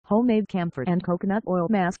Homemade camphor and coconut oil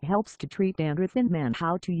mask helps to treat dandruff in men.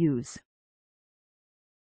 How to use.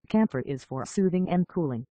 Camphor is for soothing and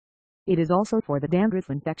cooling. It is also for the dandruff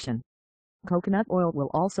infection. Coconut oil will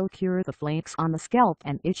also cure the flakes on the scalp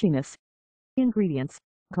and itchiness. Ingredients: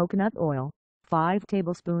 coconut oil, 5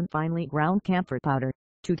 tablespoons finely ground camphor powder,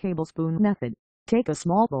 2 tablespoons method. Take a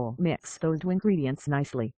small bowl, mix those two ingredients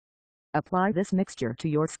nicely. Apply this mixture to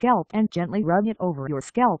your scalp and gently rub it over your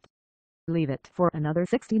scalp. Leave it for another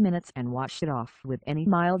 60 minutes and wash it off with any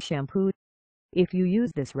mild shampoo. If you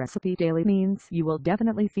use this recipe daily means you will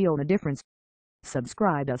definitely feel a difference.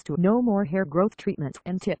 Subscribe us to know more hair growth treatments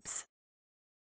and tips.